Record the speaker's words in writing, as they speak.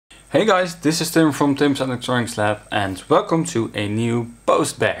Hey guys, this is Tim from Tim's Electronics Lab and welcome to a new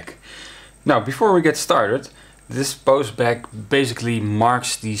Postbag. Now before we get started, this Postbag basically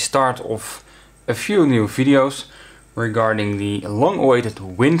marks the start of a few new videos regarding the long-awaited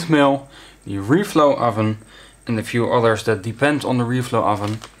windmill, the reflow oven and a few others that depend on the reflow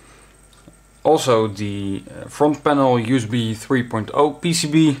oven. Also the front panel USB 3.0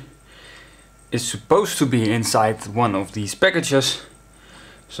 PCB is supposed to be inside one of these packages.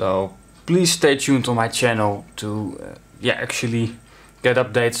 So please stay tuned on my channel to actually get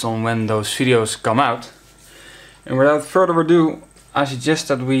updates on when those videos come out. And without further ado, I suggest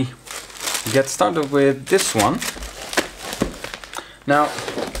that we get started with this one. Now,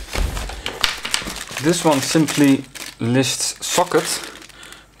 this one simply lists socket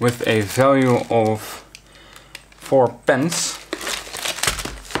with a value of 4 pence.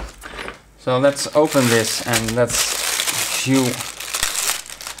 So let's open this and let's view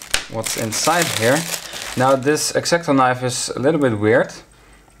what's inside here. Now this X-Acto knife is a little bit weird.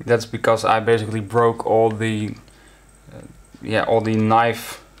 That's because I basically broke all the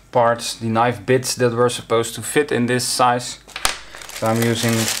knife parts, the knife bits that were supposed to fit in this size. So I'm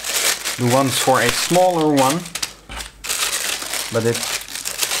using the ones for a smaller one, but it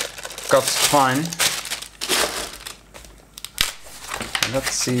cuts fine.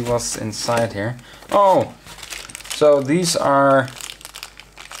 Let's see what's inside here. Oh, so these are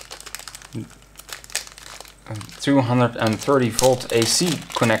 230 volt AC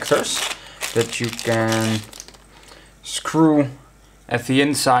connectors that you can screw at the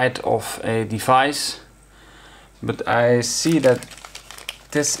inside of a device, but I see that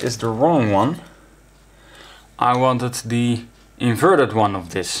this is the wrong one. I wanted the inverted one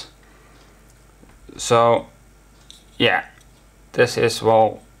of this. So yeah, this is,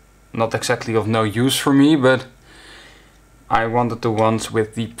 well, not exactly of no use for me, but I wanted the ones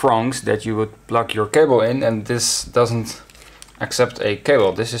with the prongs that you would plug your cable in, and this doesn't accept a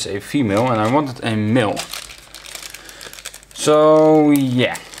cable. This is a female and I wanted a male. So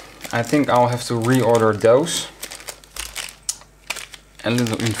yeah, I think I'll have to reorder those. A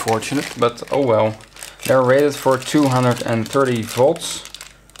little unfortunate, but oh well. They're rated for 230 volts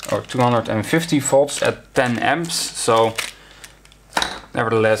or 250 volts at 10 amps, so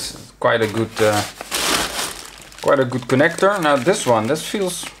nevertheless quite a good connector. Now this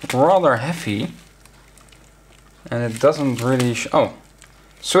feels rather heavy and it doesn't really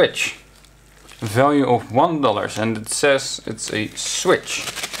switch, value of $1, and it says it's a switch.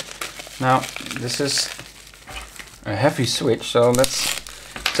 Now this is a heavy switch, so let's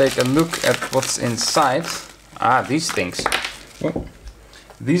take a look at what's inside. These things. Oh,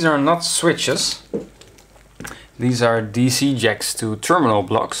 these are not switches, these are DC jacks to terminal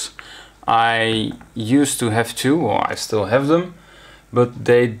blocks. I used to have two, or I still have them, but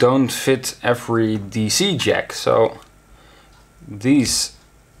they don't fit every DC jack. So these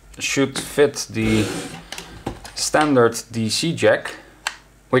should fit the standard DC jack,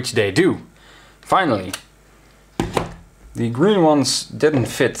 which they do. Finally, the green ones didn't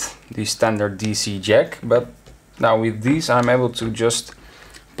fit the standard DC jack, but now with these I'm able to just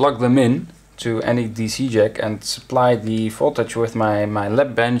plug them in to any DC jack and supply the voltage with my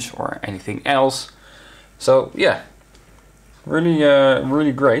lab bench or anything else. So yeah,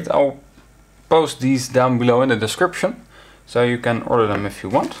 really great. I'll post these down below in the description, so you can order them if you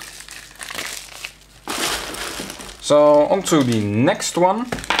want. So on to the next one.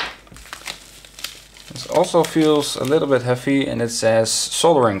 This also feels a little bit heavy, and it says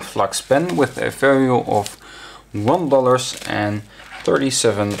soldering flux pen with a value of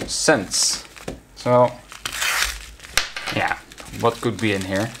 $1.37. So yeah, what could be in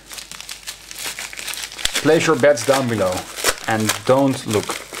here? Place your bets down below and don't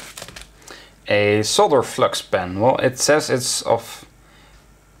look. A solder flux pen. Well, it says it's of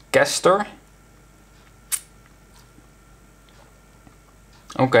Caster.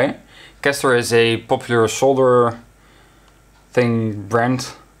 Okay, Caster is a popular solder thing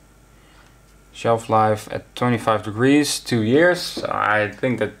brand. Shelf life at 25 degrees, 2 years. So I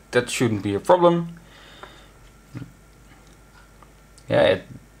think that shouldn't be a problem. Yeah,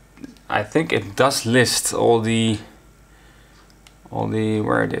 I think it does list all the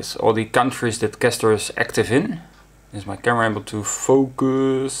countries that Caster is active in. Is my camera able to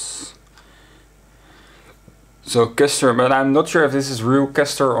focus? So Caster, but I'm not sure if this is real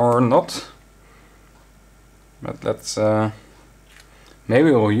Caster or not. But let's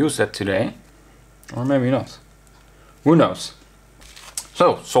maybe we'll use that today. Or maybe not. Who knows?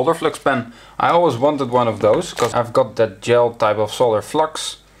 So, solder flux pen. I always wanted one of those because I've got that gel type of solder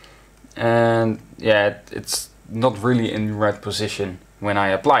flux. And yeah, it's not really in the right position. when I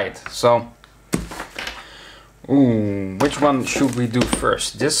apply it. So, ooh, which one should we do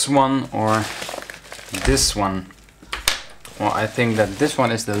first? This one or this one? Well, I think that this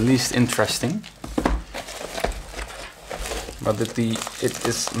one is the least interesting. But it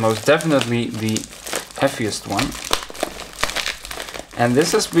is most definitely the heaviest one. And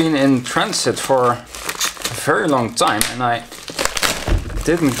this has been in transit for a very long time and I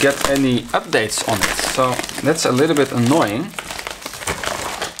didn't get any updates on it. So that's a little bit annoying.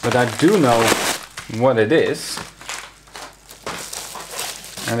 But I do know what it is.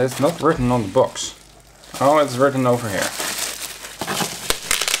 And it's not written on the box. Oh, it's written over here.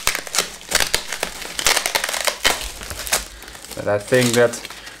 But I think that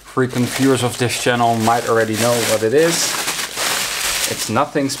frequent viewers of this channel might already know what it is. It's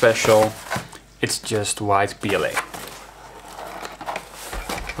nothing special, it's just white PLA.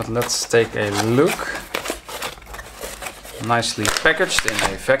 But let's take a look. Nicely packaged in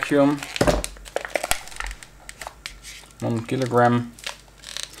a vacuum. 1 kilogram.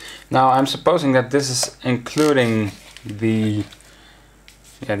 Now I'm supposing that this is including the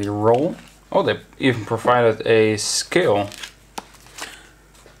roll. Oh, they even provided a scale.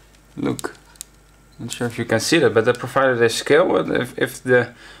 Look, not sure if you can see that, but they provided a scale. If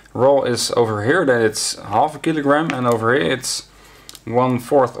the roll is over here, then it's half a kilogram, and over here it's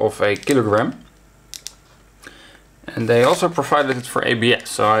 1/4 of a kilogram. And they also provided it for ABS,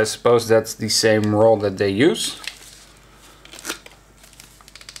 so I suppose that's the same roll that they use.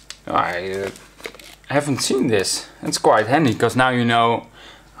 I haven't seen this. It's quite handy, because now you know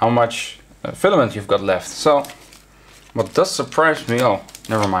how much filament you've got left. So, what does surprise me, oh,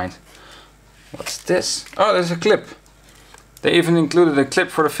 never mind. What's this? Oh, there's a clip. They even included a clip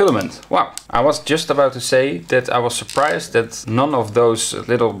for the filament. Wow. I was just about to say that I was surprised that none of those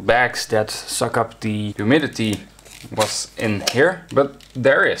little bags that suck up the humidity was in here, but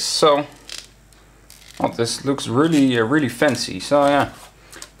there is. So, well, this looks really fancy. So yeah,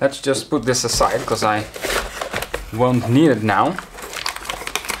 let's just put this aside because I won't need it now.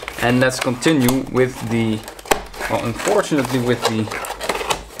 And let's continue with the, well, unfortunately with the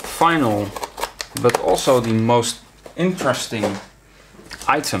final, but also the most interesting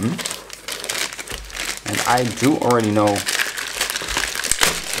item. And I do already know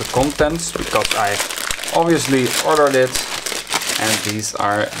the contents because I obviously ordered it. And these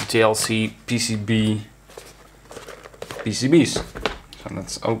are JLC PCB'S. So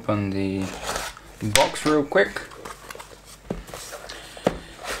let's open the box real quick.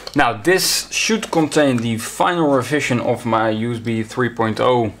 Now this should contain the final revision of my USB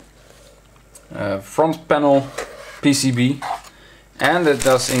 3.0 front panel PCB, and it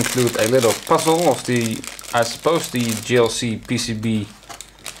does include a little puzzle of the, I suppose, the JLC PCB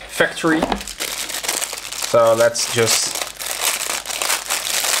factory. So let's just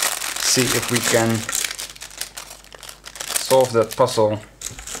see if we can solve that puzzle.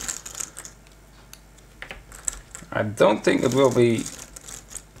 I don't think it will be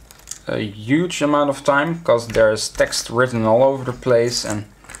a huge amount of time because there's text written all over the place, and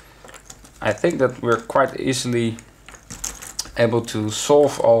I think that we're quite easily able to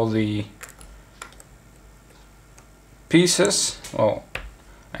solve all the pieces. Well,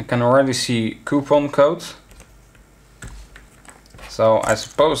 I can already see coupon code, so I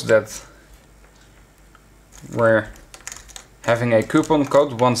suppose that we're having a coupon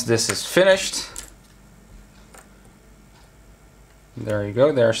code once this is finished. There you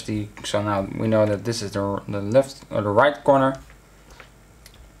go, there's the, so now we know that this is the left or the right corner.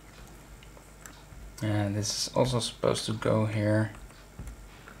 And this is also supposed to go here.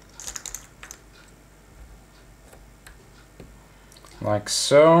 Like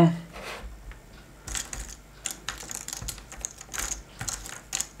so.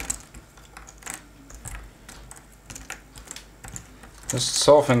 Just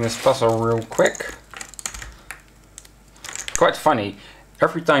solving this puzzle real quick. Quite funny.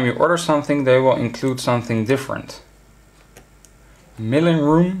 Every time you order something, they will include something different. Milling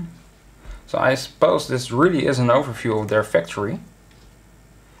room. So I suppose this really is an overview of their factory,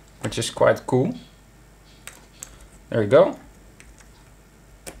 which is quite cool. There you go.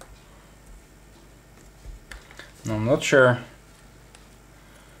 And I'm not sure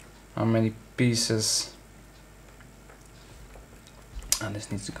how many pieces, and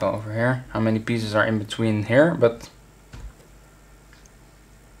this needs to go over here, how many pieces are in between here, but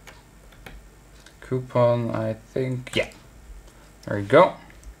coupon, I think, yeah, there you go.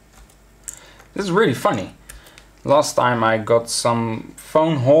 This is really funny. Last time I got some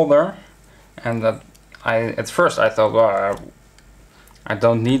phone holder, and that at first I thought, well, I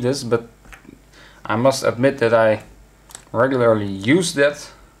don't need this, but I must admit that I regularly use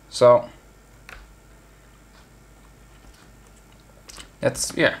that, so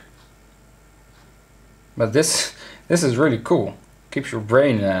that's, yeah. But this is really cool. Keeps your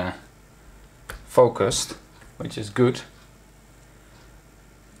brain focused, which is good.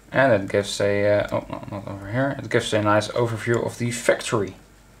 And it gives a, oh no, not over here, it gives a nice overview of the factory,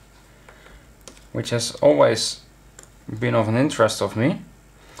 which has always been of an interest of me.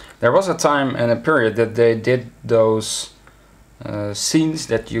 There was a time and a period that they did those scenes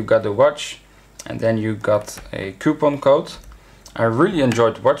that you got to watch and then you got a coupon code. I really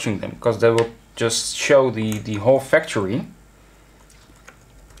enjoyed watching them because they will just show the whole factory,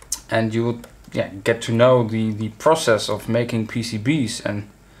 and you would, yeah, get to know the process of making PCBs, and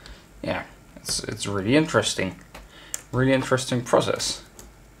yeah, it's really interesting process.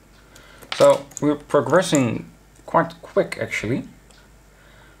 So we're progressing quite quick actually,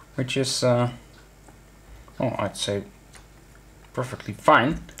 which is oh, I'd say perfectly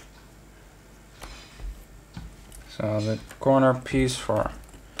fine. So the corner piece for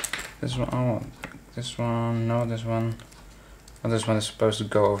this one, oh, this one, no, this one. Oh, this one is supposed to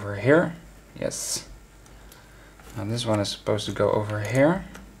go over here. Yes. Now this one is supposed to go over here.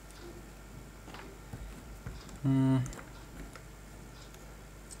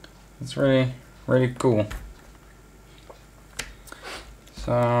 It's really cool.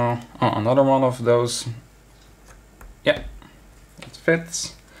 So, oh, another one of those. Yeah, it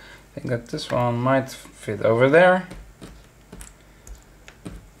fits. I think that this one might fit over there.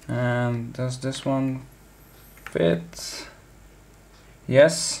 And does this one fit?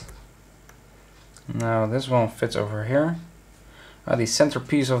 Yes. Now this one fits over here. The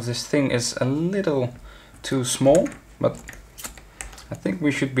centerpiece of this thing is a little too small, but I think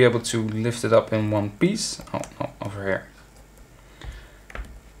we should be able to lift it up in one piece. Oh, no, over here.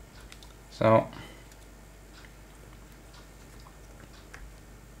 So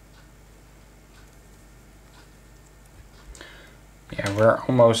yeah, we're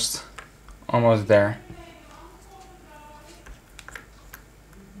almost there.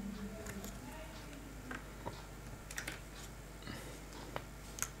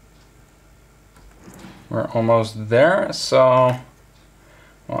 We're almost there, so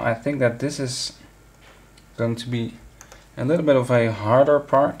well, I think that this is going to be a little bit of a harder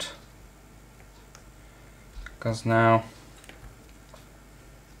part, because now,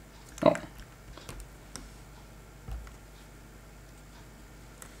 oh,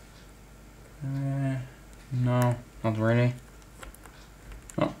 no, not really.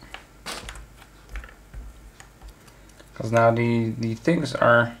 Oh, because now the things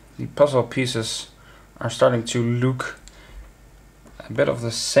are, the puzzle pieces are starting to look a bit of the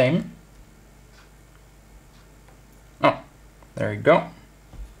same. Oh, there you go.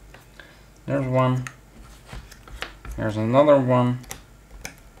 There's one. There's another one.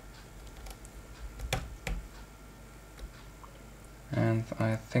 And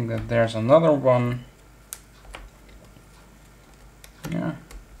I think that there's another one. Yeah.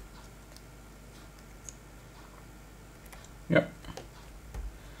 Yep.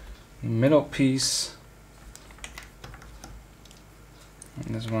 Middle piece.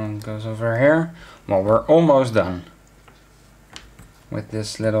 And this one goes over here. Well, we're almost done with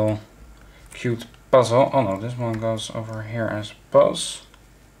this little cute puzzle. Oh no, this one goes over here, I suppose.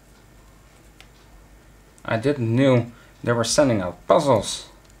 I didn't know they were sending out puzzles,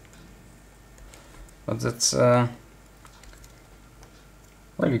 but it's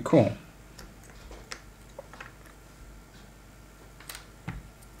really cool.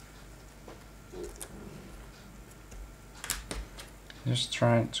 Just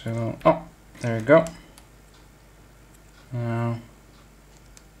try to, oh, there you go. Now,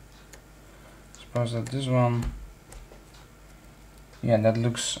 suppose that this one, yeah, that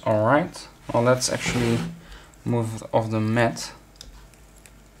looks alright. Well, let's actually move it off the mat.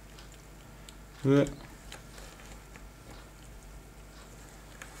 Because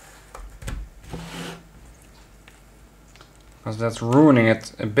that's ruining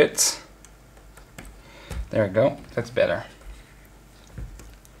it a bit. There you go, that's better.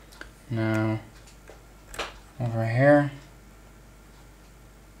 Now, over here,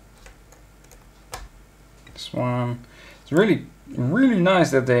 this one, it's really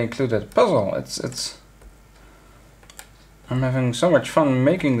nice that they included a puzzle. It's I'm having so much fun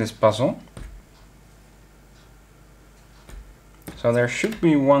making this puzzle. So there should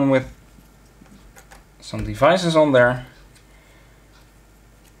be one with some devices on there.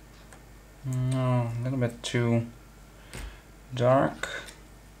 No, a little bit too dark.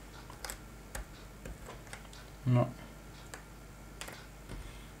 No.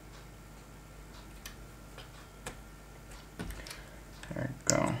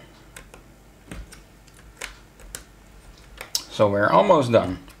 So we're almost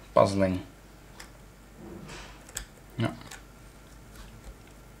done puzzling. Yeah.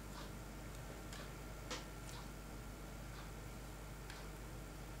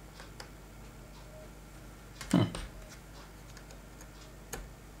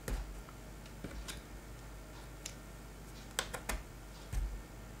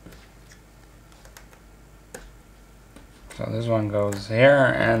 So this one goes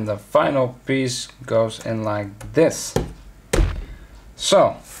here and the final piece goes in like this.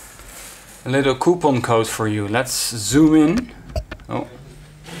 So, a little coupon code for you. Let's zoom in. Oh,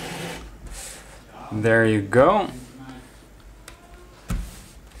 there you go.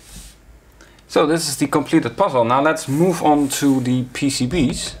 So this is the completed puzzle. Now let's move on to the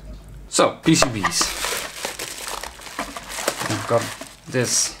PCBs. So, PCBs. We've got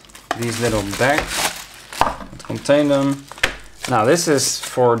these little bags that contain them. Now this is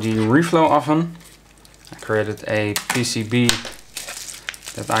for the reflow oven. I created a PCB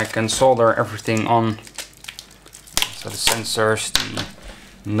that I can solder everything on. So the sensors, the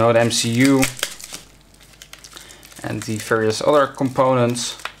node MCU, and the various other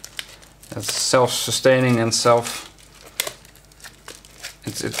components. That's self-sustaining and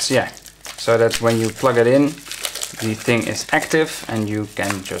yeah. So that when you plug it in, the thing is active and you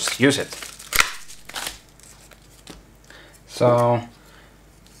can just use it. So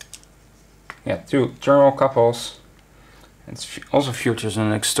yeah, 2 thermocouples. It also features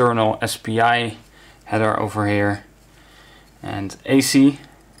an external SPI header over here, and AC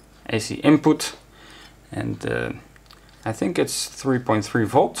input, and I think it's 3.3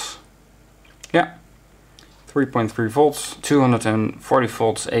 volts. Yeah, 3.3 volts, 240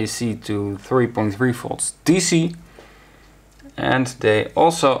 volts AC to 3.3 volts DC. And they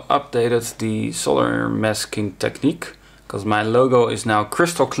also updated the solder masking technique, because my logo is now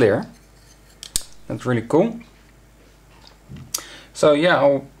crystal clear. That's really cool. So yeah,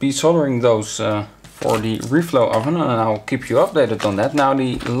 I'll be soldering those for the reflow oven, and I'll keep you updated on that. Now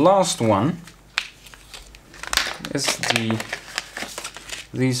the last one is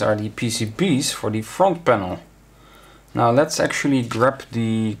these are the PCBs for the front panel. Now let's actually grab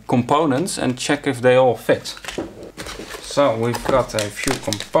the components and check if they all fit. So we've got a few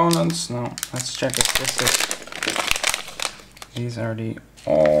components. Now let's check if this is, these are the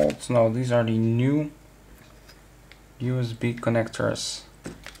old, no, these are the new USB connectors.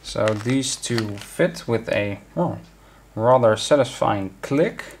 So these two fit with a rather satisfying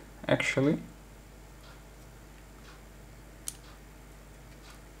click, actually.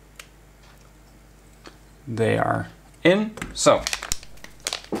 They are in. So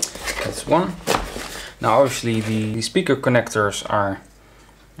that's one. Now obviously the speaker connectors are,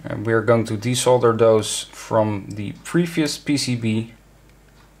 we're going to desolder those from the previous PCB.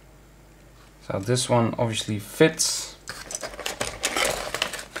 So this one obviously fits.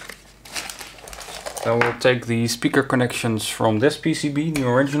 So we'll take the speaker connections from this PCB, the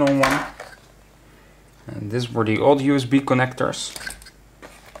original one. And these were the old USB connectors.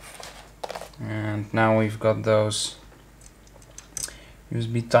 And now we've got those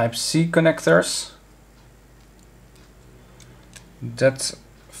USB Type-C connectors that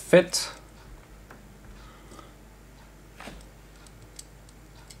fit.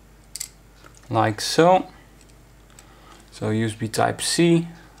 Like so. So USB Type-C,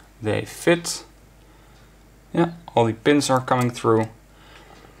 they fit. Yeah, all the pins are coming through.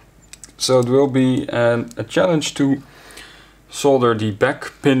 So it will be a challenge to solder the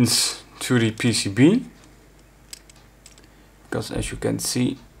back pins to the PCB, because as you can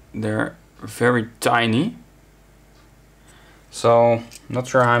see they're very tiny. So not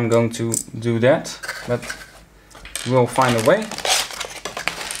sure how I'm going to do that, but we'll find a way.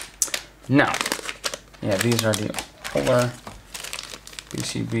 Now, yeah, these are the older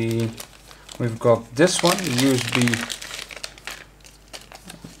PCB. We've got this one, the USB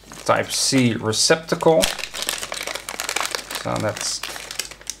Type-C receptacle. So let's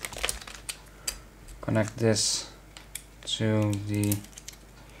connect this to the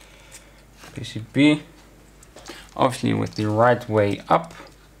PCB, obviously with the right way up.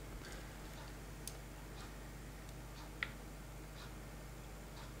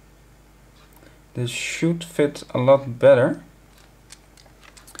 This should fit a lot better.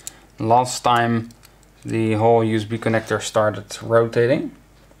 Last time the whole USB connector started rotating,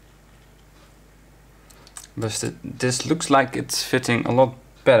 but this looks like it's fitting a lot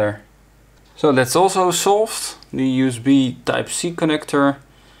better. So that's also solved. The USB Type-C connector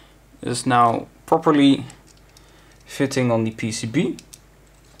is now properly fitting on the PCB.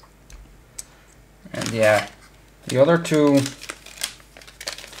 And yeah, the other two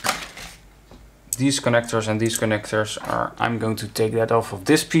these connectors and these connectors are, I'm going to take that off of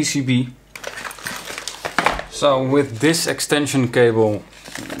this PCB. So with this extension cable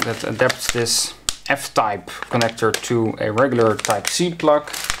that adapts this F-type connector to a regular Type-C plug,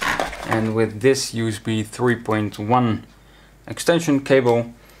 and with this USB 3.1 extension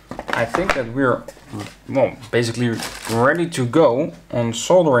cable, I think that we're, well, basically ready to go on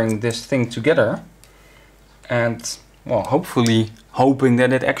soldering this thing together, and, well, hopefully hoping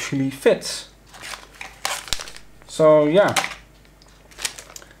that it actually fits. So yeah,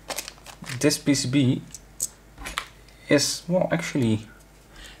 this PCB is, well, actually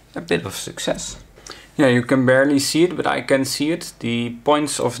a bit of success. Yeah, you can barely see it, but I can see it. The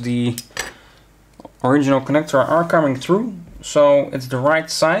points of the original connector are coming through, so it's the right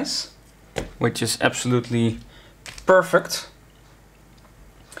size, which is absolutely perfect.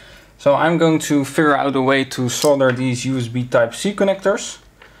 So I'm going to figure out a way to solder these USB Type-C connectors,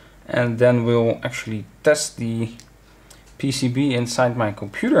 and then we'll actually test the PCB inside my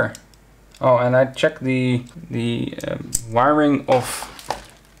computer. Oh, and I checked the wiring of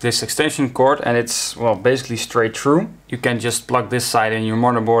this extension cord, and it's, well, basically straight through. You can just plug this side in your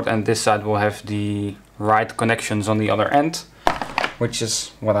motherboard, and this side will have the right connections on the other end, which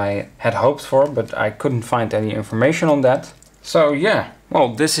is what I had hoped for, but I couldn't find any information on that. So yeah,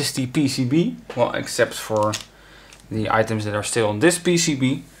 well, this is the PCB, well, except for the items that are still on this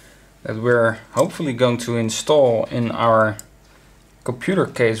PCB that we're hopefully going to install in our computer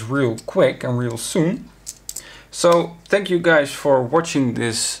case real quick and real soon. So thank you guys for watching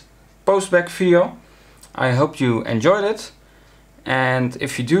this Postbag video. I hope you enjoyed it, and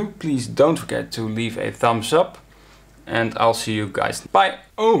if you do, please don't forget to leave a thumbs up, and I'll see you guys. Bye!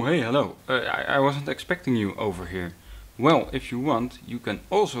 Oh, hey, hello. I wasn't expecting you over here. Well, if you want, you can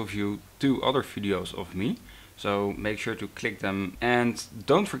also view 2 other videos of me, so make sure to click them, and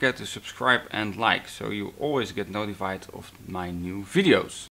don't forget to subscribe and like, so you always get notified of my new videos.